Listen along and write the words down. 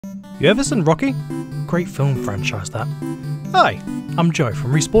You ever seen Rocky? Great film franchise that. Hi, I'm Joe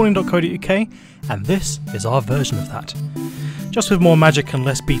from respawning.co.uk and this is our version of that. Just with more magic and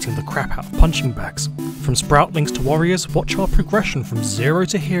less beating the crap out of punching bags. From Sproutlings to warriors, watch our progression from zero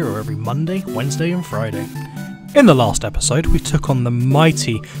to hero every Monday, Wednesday and Friday. In the last episode we took on the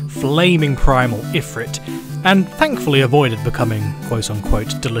mighty, flaming Primal Ifrit and thankfully avoided becoming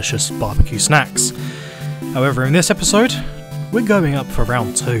quote-unquote delicious barbecue snacks. However, in this episode, we're going up for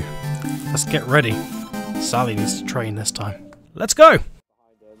round 2. Let's get ready. Sally needs to train this time. Let's go!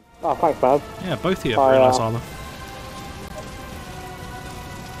 Oh, thanks, man. Yeah, both of you have very nice armour.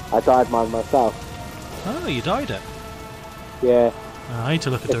 I dyed mine myself. Oh, you dyed it? Yeah. I need to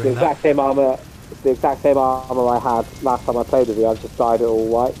look at it's doing the exact that. Same armour. It's the exact same armour I had last time I played with you. I've just dyed it all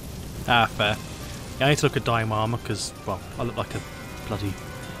white. Ah, fair. Yeah, I need to look at dyeing my armour because, well, I look like a bloody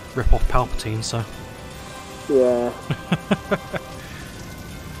rip-off Palpatine, so... Yeah.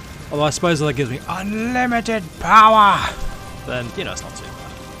 Although I suppose that gives me unlimited power, then, you know, it's not too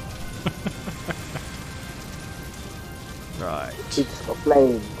bad. Right. He just got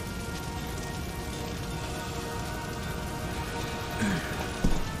flamed.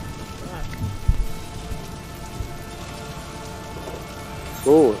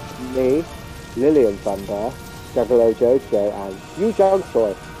 Oh, me, Lillian Thunder, Devil Jojo, and Yu Jung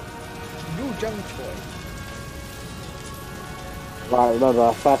Choi. Yu Jung Choi. Right,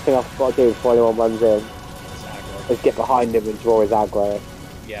 remember, first thing I've got to do before anyone runs in is get behind him and draw his aggro.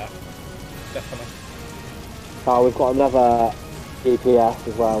 Yeah, definitely. Oh, we've got another EPS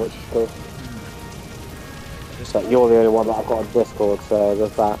as well, which is cool. But you're the only one that I've got on Discord, so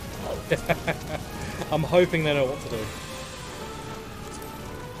there's that. I'm hoping they know what to do.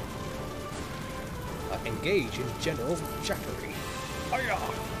 Engage in general jackery. Hiya!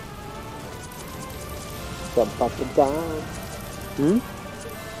 Jump up and down.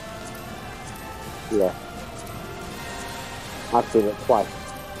 Yeah. I've seen it twice.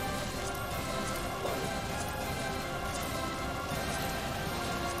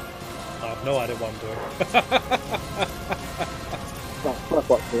 I have no idea what I'm doing. That's worth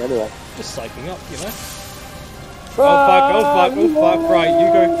watching anyway. Just psyching up, you know? Oh fuck, oh fuck, oh fuck, right, you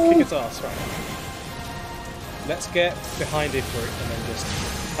go kick its ass, right. Let's get behind Ifrit and then just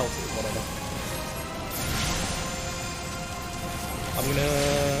pelt it with whatever. I'm gonna...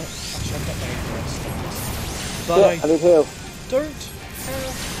 Actually, I've got my interest. But yeah, I need heal. Don't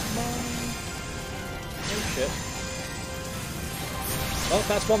have my... Oh shit. Well,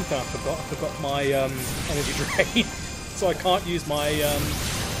 that's one thing I forgot. I forgot my energy drain. So I can't use my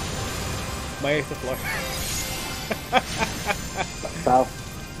my Aether Flow. South.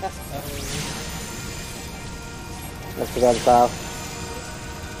 Let's go south.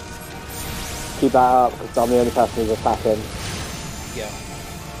 Keep that up because I'm the only person who's attacking. Yeah.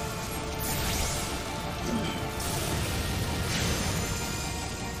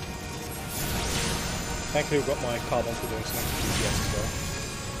 Thankfully we've got my carbon for doing some GPS as well.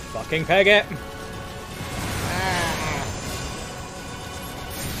 Fucking peg it! Ah.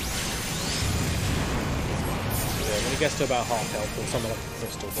 Yeah, when he gets to about half health or something like a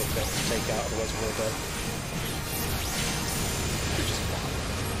crystal, we'll be able to take out, otherwise we'll go. Which is fine.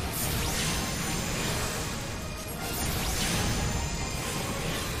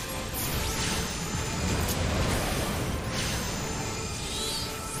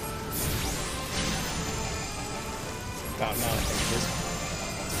 About now, I think it is.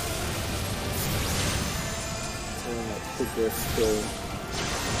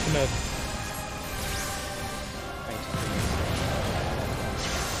 No.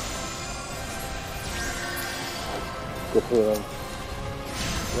 Good healing.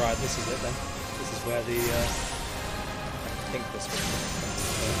 Right, this is it then. This is where the, I think this was.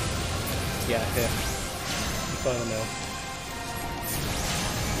 Yeah, here. Infernal mill.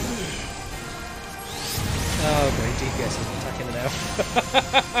 Oh, great, DPS is attacking the now.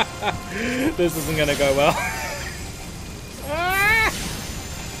 This isn't gonna go well. Ah!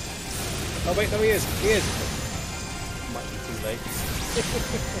 Oh wait, no he is. He is. Might be too late.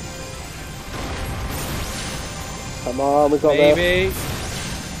 Come on, we got Maybe.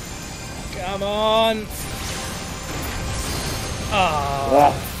 Come on. Ah.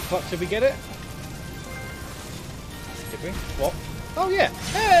 Yeah. Fuck, did we get it? Did we? What? Oh yeah.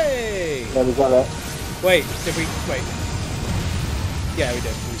 Hey. Yeah, we got it. Wait, did we? Wait. Yeah, we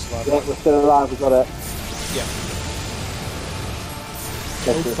did. We survived. Yeah, we're still alive, we got it. Yeah.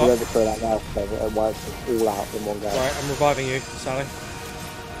 Let's just register that now so that it wipes us all out in one go. Right, I'm reviving you, Sally.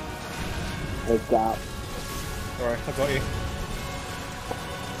 Big gap. Alright, I got you.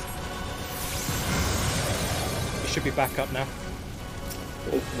 You should be back up now.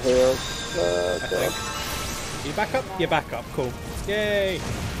 Need some heals. I think. You back up? You back up. Cool. Yay!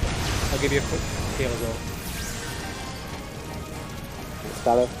 I'll give you a quick heal as well.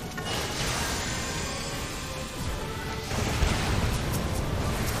 Salad.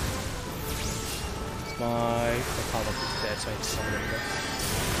 It's my Primal is dead, so I need to summon him again.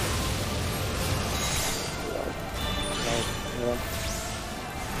 No.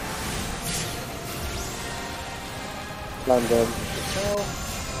 London. Hell.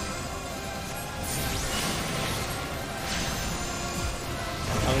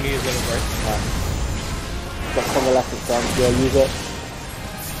 I'm gonna use Little Break. Right. Just on the left and front. Yeah, use it.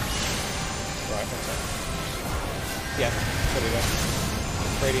 Right, one sec. Yeah, there we go.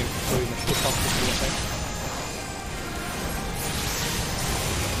 Radiant Bloom, I should pop this in, I think.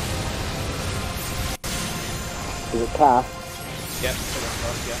 Is it cast? Yep,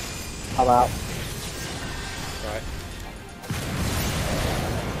 yeah. I'm out. Right.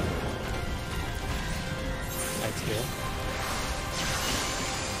 Thanks, heal.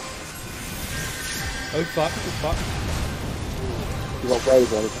 Oh fuck, oh fuck. You got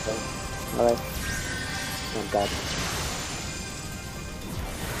waves or anything? Alright. I'm dead.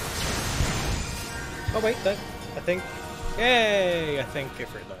 Oh wait, no. I think... Yay! I think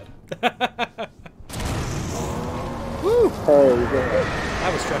Ifrit died. Woo! Hey, you did it.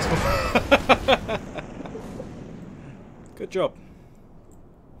 That was stressful. Good job.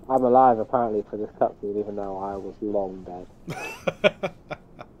 I'm alive apparently for this cutscene, even though I was long dead.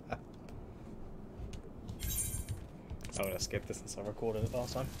 I'm gonna skip this since I recorded it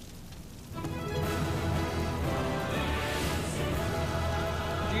last time.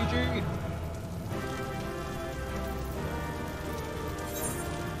 GG!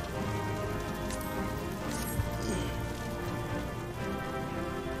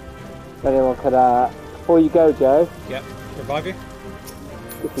 If anyone could, before you go, Joe, Yep, revive you.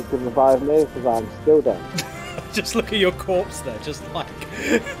 if you could revive me, because I'm still dead. Just look at your corpse there, just like,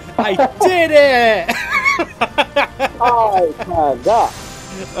 I did it! I turned up!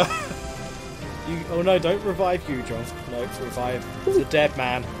 Oh no, don't revive you, John. No, revive the dead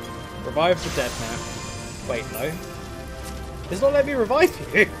man. Revive the dead man. Wait, no. It's not letting me revive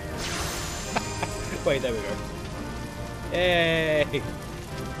you! Wait, there we go. Yay! You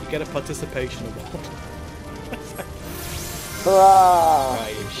get a participation award. Hurrah!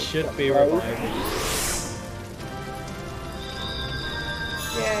 Right, you should be reviving.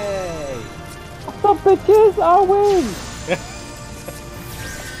 Yay! What's up, bitches? I'll win!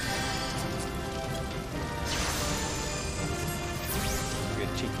 Good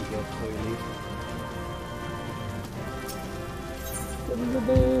cheeky heal before you leave.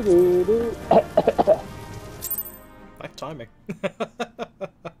 Nice timing.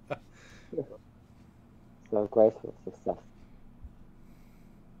 So graceful success.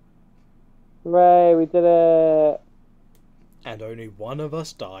 Hooray, we did it! And only one of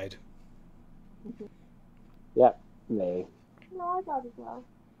us died. Yep, me. No, I died as well.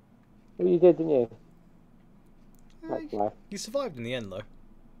 Well, you did, didn't you? That's life. You survived in the end, though.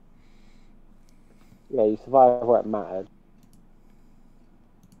 Yeah, you survived where it mattered.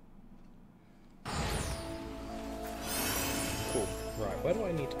 Cool. Right, where do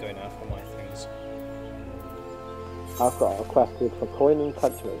I need to go now for my things? I've got a quest for coin and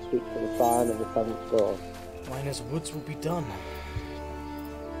country. Speak to the sign of the seventh door. Miner's Woods will be done.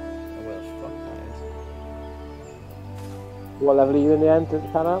 Oh, where the fuck that What level are you in the end? Does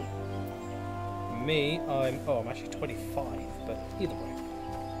it pan out? is? Me, I'm actually 25, but either way.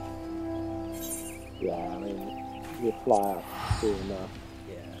 Yeah, I mean, you fly up soon enough.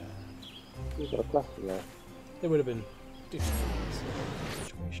 Yeah. You've got a quest in there. It would have been decent in this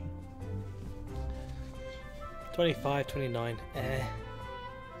situation. 25, 29,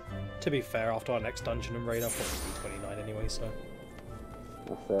 To be fair, after our next dungeon and raid, I'll probably be 29 anyway, so...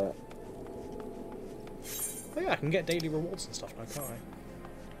 That's it. Oh yeah, I can get daily rewards and stuff now, can't I?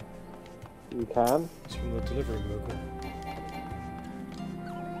 You can? It's from the delivery vehicle.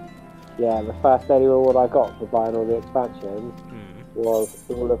 Yeah, the first daily reward I got for buying all the expansions was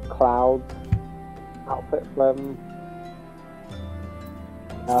all of Cloud's outfit from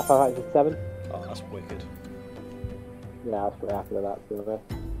Final Fantasy XIV. Oh, that's wicked. Yeah, I was pretty happy with that, to be honest.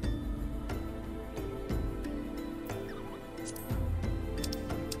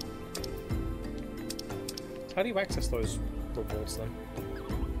 How do you access those rewards then?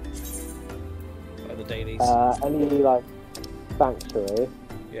 Like the dailies? Any, like, sanctuary,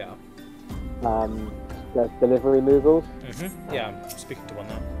 Yeah. there's delivery moogles. Yeah, I'm speaking to one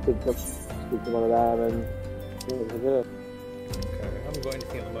now. Speak to one of them and yeah, we're good. Okay, I haven't got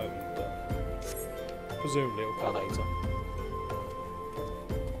anything at the moment, but presumably it'll come later.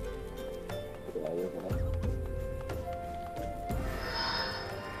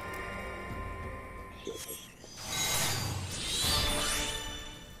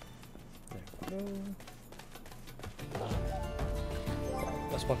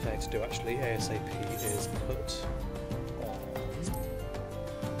 that's one thing to do actually, ASAP, is put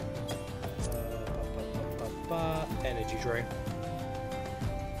on energy drain.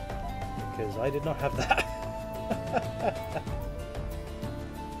 Because I did not have that.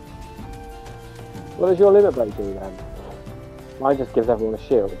 What does your limit break do then? Mine just gives everyone a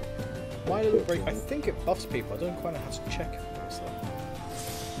shield. My limit break, I think it buffs people. I don't quite know how to check it. So.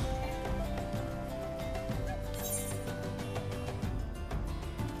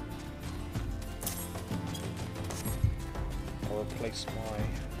 I'll replace my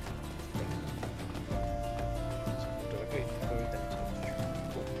thing.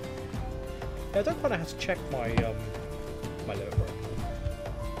 Yeah, I don't quite know how to check my my limit break.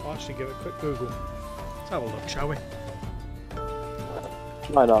 I'll actually give it a quick Google. Let's have a look, shall we?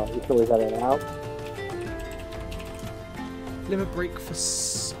 Why not? You can always edit it out. Limit break for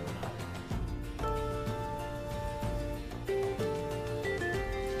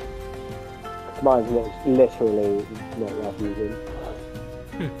Mine's literally not worth using.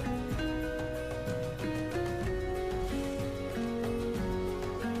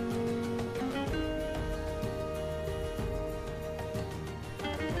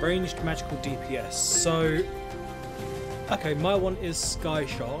 Ranged magical DPS. So, okay, my one is Sky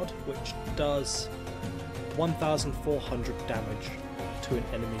Shard, which does 1,400 damage to an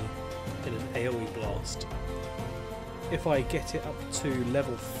enemy in an AoE blast. If I get it up to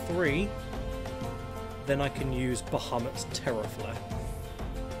level 3, then I can use Bahamut's Terror Flare.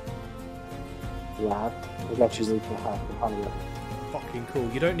 Yeah, I guess you need to have the Bahamut. Fucking cool.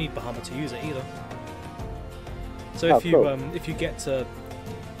 You don't need Bahamut to use it either. So if you get to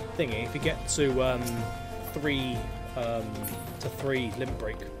thingy, if you get to three limit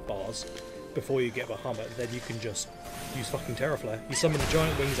break bars before you get Bahamut, then you can just use fucking Terror Flare. You summon the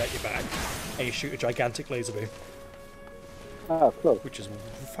giant wings at your back and you shoot a gigantic laser beam. Oh, cool. Which is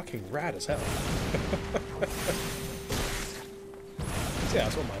fucking rad as hell. So yeah,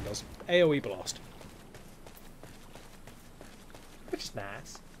 that's what mine does. AoE blast. Which is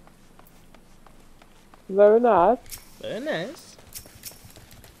nice. Very nice. Very nice.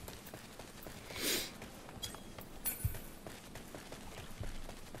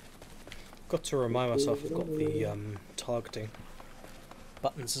 Got to remind myself I've got the targeting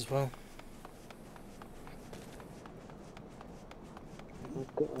buttons as well.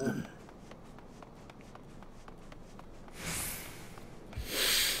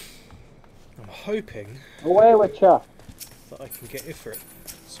 I'm hoping away with you that I can get Ifrit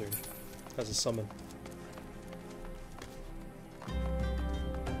soon as a summon. I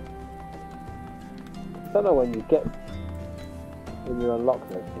don't know when you unlock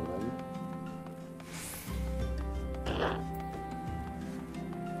those things.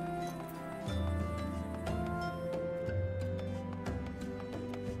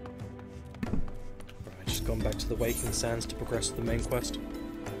 Gone back to the Waking Sands to progress the main quest.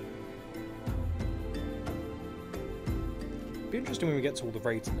 Be interesting when we get to all the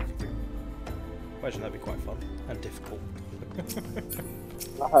raids and everything. Imagine that'd be quite fun and difficult.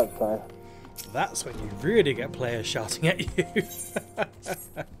 I hope so. That's when you really get players shouting at you.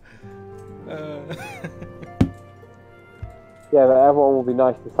 Yeah, but everyone will be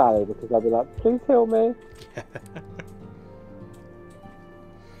nice to Sally because they'll be like, please heal me.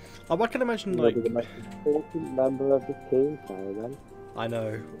 I can imagine, like, the most important member of the team, sorry then. I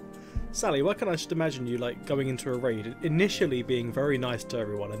know. Sally, why can't I just imagine you, like, going into a raid, initially being very nice to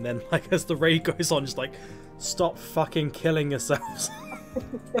everyone, and then, like, as the raid goes on, just like, stop fucking killing yourselves.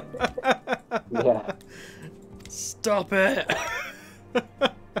 Yeah. Stop it.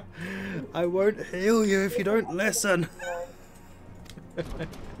 I won't heal you if you don't listen.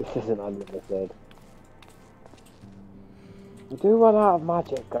 This isn't unlimited. We do run out of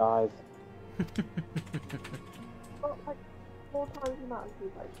magic, guys. Well, like 4 times the amount of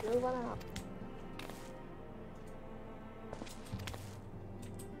people, like, do run out.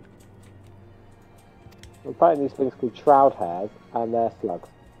 I'm fighting these things called shroud hairs, and they're slugs.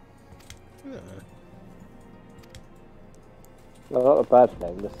 Yeah. No, not the bird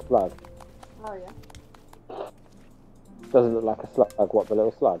thing, the slug. Oh yeah. Doesn't look like a slug. What, the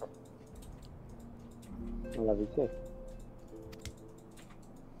little slug? I love you too.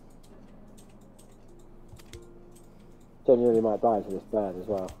 Genuinely might die to this bird as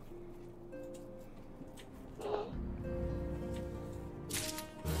well.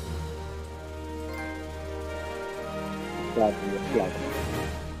 Died from the slug.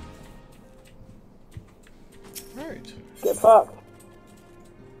 Right. Get fucked!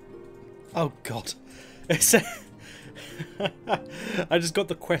 Oh god. I just got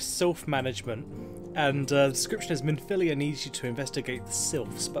the quest self-management And the description is Minfilia needs you to investigate the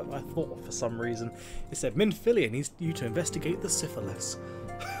sylphs, but I thought for some reason it said Minfilia needs you to investigate the syphilis.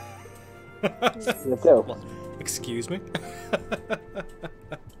 The sylphs? Excuse me?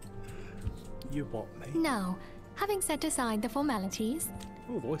 You what, mate? Now, having set aside the formalities,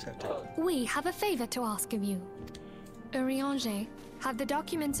 Oh, voice acting. we have a favor to ask of you. Urianger, have the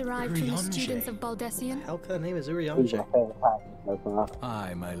documents arrived from the students of Baldessian? How can her name is Who's Urianger? my favourite character so far?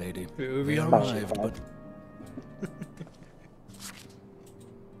 Aye, my lady. Urianger. But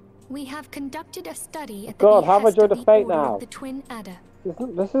We have conducted a study at God, the how have I behest joined of a the fate Order now? of the Twin Adder.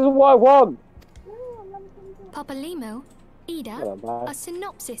 This isn't what I want! Papalimo, Ida, Hello, bye. a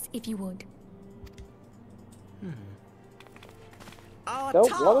synopsis if you would. Our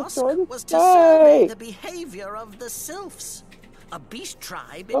Don't wanna task join the was to survey fight. the behavior of the sylphs, a beast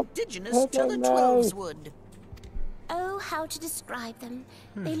tribe Oh, indigenous to the no. Twelveswood. Oh, how to describe them.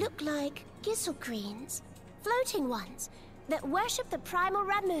 They look like gisselcreens, floating ones, that worship the primal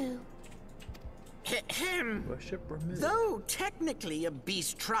Ramu. Ahem. Worship remove. Though technically a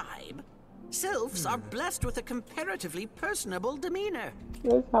beast tribe, sylphs are blessed with a comparatively personable demeanor.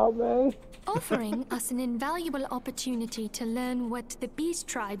 Please help me. Offering us an invaluable opportunity to learn what the beast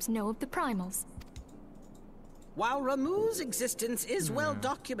tribes know of the primals. While Ramu's existence is well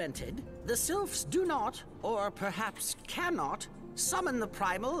documented, the sylphs do not, or perhaps cannot, summon the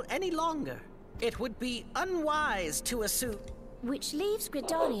primal any longer. It would be unwise to assume. Which leaves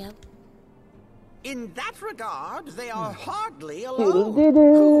Gridania. In that regard, they are hardly alone.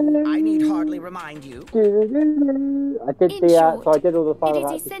 Who, I need hardly remind you, I did In the short, so I did all the it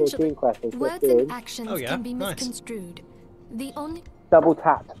Final is Fantasy essential XIV quests. It's words good. and actions Oh, yeah? can be Nice. misconstrued. The only Double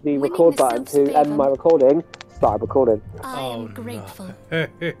tapped the Winning record the button Sylph's to end favour. my recording. Started recording. I Oh, am no. grateful. I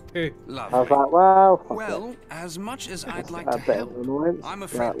was lovely. like, well, fuck Well, as much as I'd like it. to A bit of help, an annoyance. I'm Right,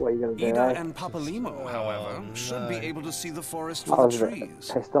 afraid what are you gonna do? Ida eh? and Papalimo, however, should be no. able to see the forest I for was the a bit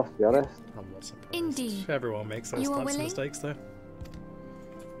trees. pissed off, to be honest. I'm not surprised. Indeed. Everyone makes those You are types of willing? mistakes, though.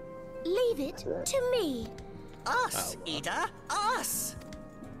 Leave it to me. us, Ida, us.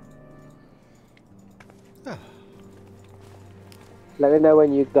 Let me know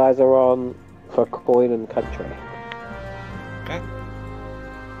when you guys are on for coin and country. Okay.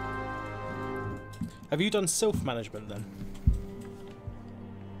 Have you done self-management then?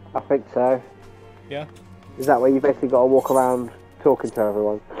 I think so. Yeah? Is that where you basically got to walk around talking to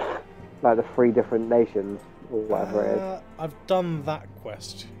everyone? Like the 3 different nations, or whatever it is. I've done that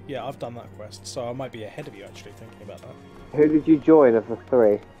quest. Yeah, I've done that quest, so I might be ahead of you actually thinking about that. Who did you join of the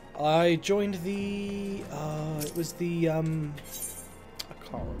 3? I joined the... it was the... I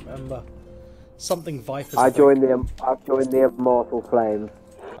can't remember. Something Vipers. I think. joined the Immortal Flames.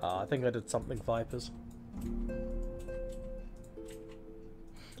 I think I did something Vipers.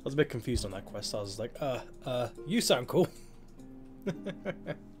 I was a bit confused on that quest. I was like, you sound cool.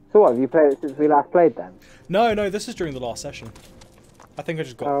 So what, have you played it since we last played then? No, this is during the last session. I think I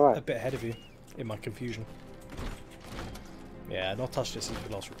just got Oh, right. a bit ahead of you in my confusion. Yeah, not touched it since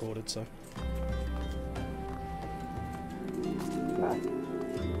we last recorded, so.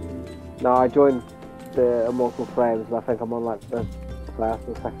 No, I joined the Immortal Flames, and I think I'm on like the first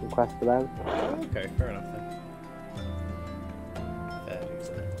or second quest for them. Okay, fair enough then. Fair dues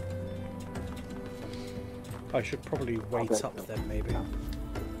then. I should probably wait Okay. up then, maybe.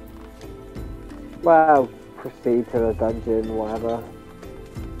 Well, proceed to the dungeon, whatever.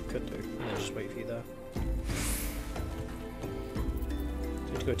 Could do. I'll just wait for you there. So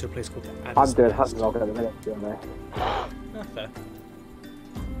you have to go to a place called the I'm Adder's doing Nest. hunting log at the minute, to be honest. Ah, fair.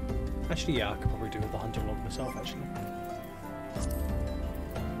 Actually, yeah, I could probably do with the hunting log myself, actually.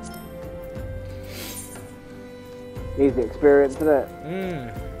 Easy experience, isn't it?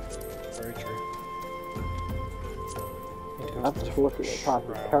 Very true. I'm just looking at the type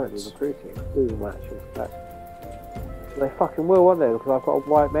of currently recruiting. Ooh, much respect. They fucking will, won't they? Because I've got a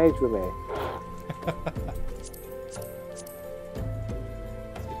white mage with me.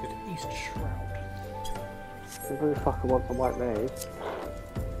 East Shroud. They really fucking want some white mage.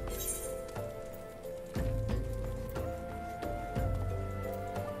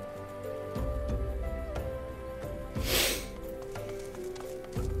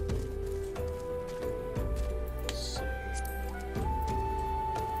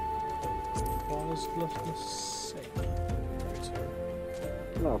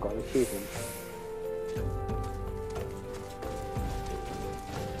 No, I've got an achievement.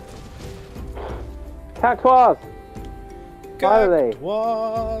 Cactuars! Finally!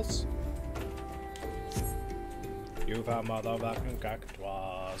 Cactuars! You found motherfucking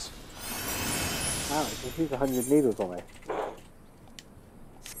cactuars. Wow, I can use 100 needles on it.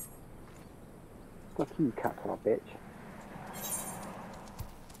 Fuck you, Captain, bitch.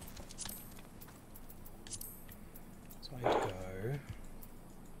 So I go.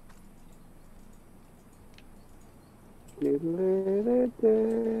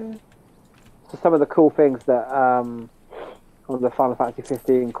 So some of the cool things that on the Final Fantasy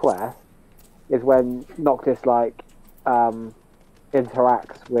XV quest is when Noctis like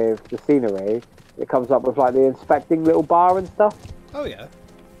interacts with the scenery, it comes up with like the inspecting little bar and stuff. Oh yeah.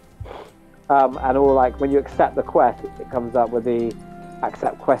 And all like when you accept the quest, it comes up with the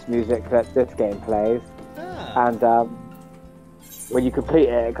accept quest music that this game plays. Ah. And when you complete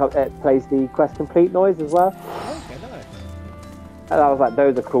it, it plays the quest complete noise as well. Okay, nice. And I was like,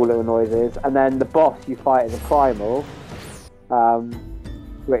 those are cool little noises. And then the boss you fight is a Primal,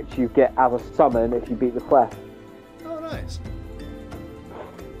 which you get as a summon if you beat the quest. Oh, nice.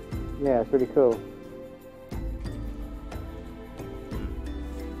 Yeah, it's really cool.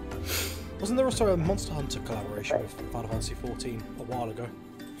 Wasn't there also a Monster Hunter collaboration with Final Fantasy XIV a while ago?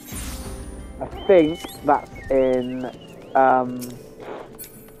 I think that's in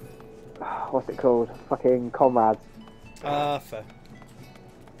what's it called? Fucking Comrades. Fair.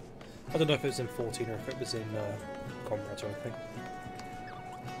 I don't know if it was in 14 or if it was in Comrades or anything.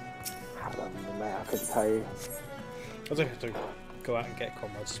 I don't know, mate, I couldn't tell you. I don't have to go out and get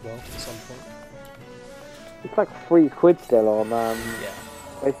Comrades as well at some point. It's like £3 still on Yeah.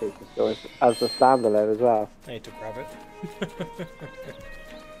 PlayStation Store as the standalone as well. I need to grab it.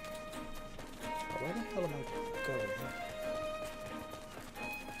 Where the hell am I going?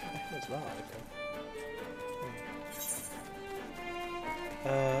 Where's that?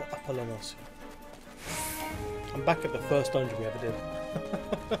 Okay. Upper Lemnos. I'm back at the first dungeon we ever did.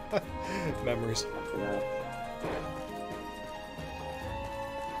 Memories. Yeah.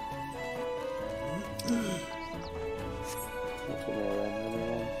 Nothing there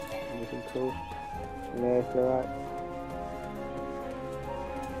then, anything cool? Yeah, it's alright.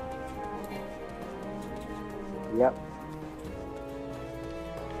 Yep.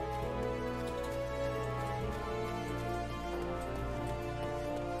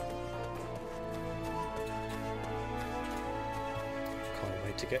 Can't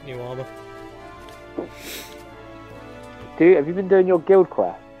wait to get new armor. Have you been doing your guild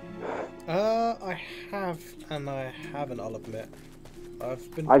quest? I have and I haven't, I'll admit.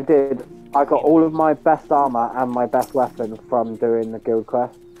 I did. I got all of my best armor and my best weapon from doing the guild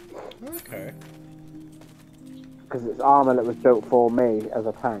quest. Okay. Because it's armor that was built for me as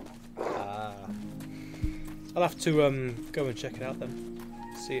a tank. I'll have to go and check it out then.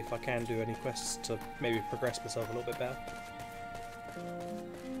 See if I can do any quests to maybe progress myself a little bit better.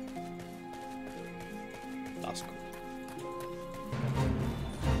 That's cool.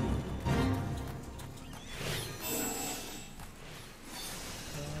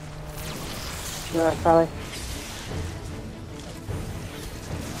 Yeah, Sally.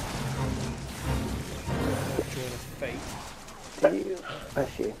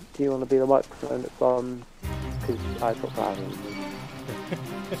 Do you want to be the microphone that's on? Because I talk loud.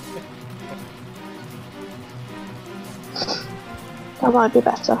 That might be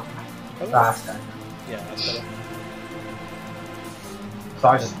better. That's okay. Yeah, that's better. So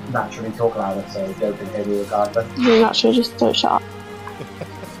I just naturally talk louder, so Joe can hear me regardless. You naturally just don't shut up.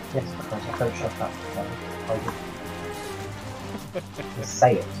 Yes, of course, I don't shut up. Just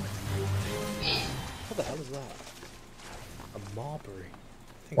say it. What the hell is that? A Marbury.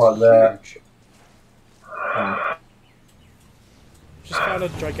 Well, Huge. Uh, Just found a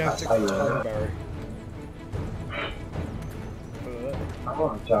gigantic That's how you Tonberry. I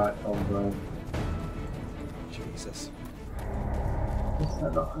want a giant Tonberry. Jesus. Is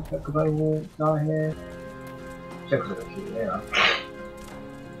that not available down here? Check it here.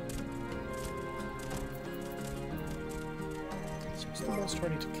 So what's the monster I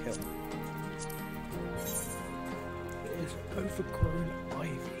need to kill? It is overgrown ivy.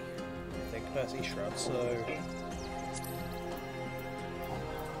 I think that's E-Shroud, so...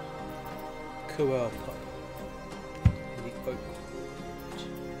 Coel Pup. The Oak Wood.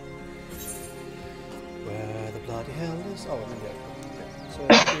 Where the bloody hell is... Oh, there we go. So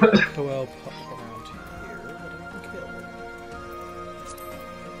let's do a Coel Pup around here. What do I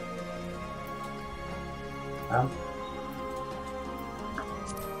kill?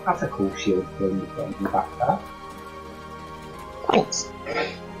 That's a cool shield thing you've got in the back there. Thanks.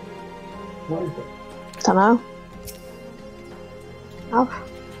 What is it? Don't know. Oh.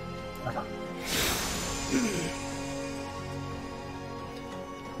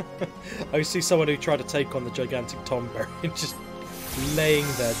 I see someone who tried to take on the gigantic Tonberry and just laying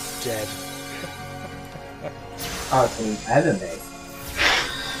there dead. Oh, it's an enemy.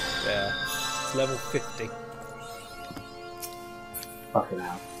 Yeah. It's level 50. Fucking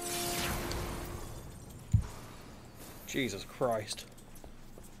hell. Jesus Christ.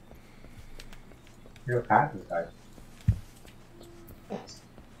 Your characters, guys.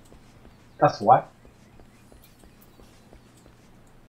 That's what.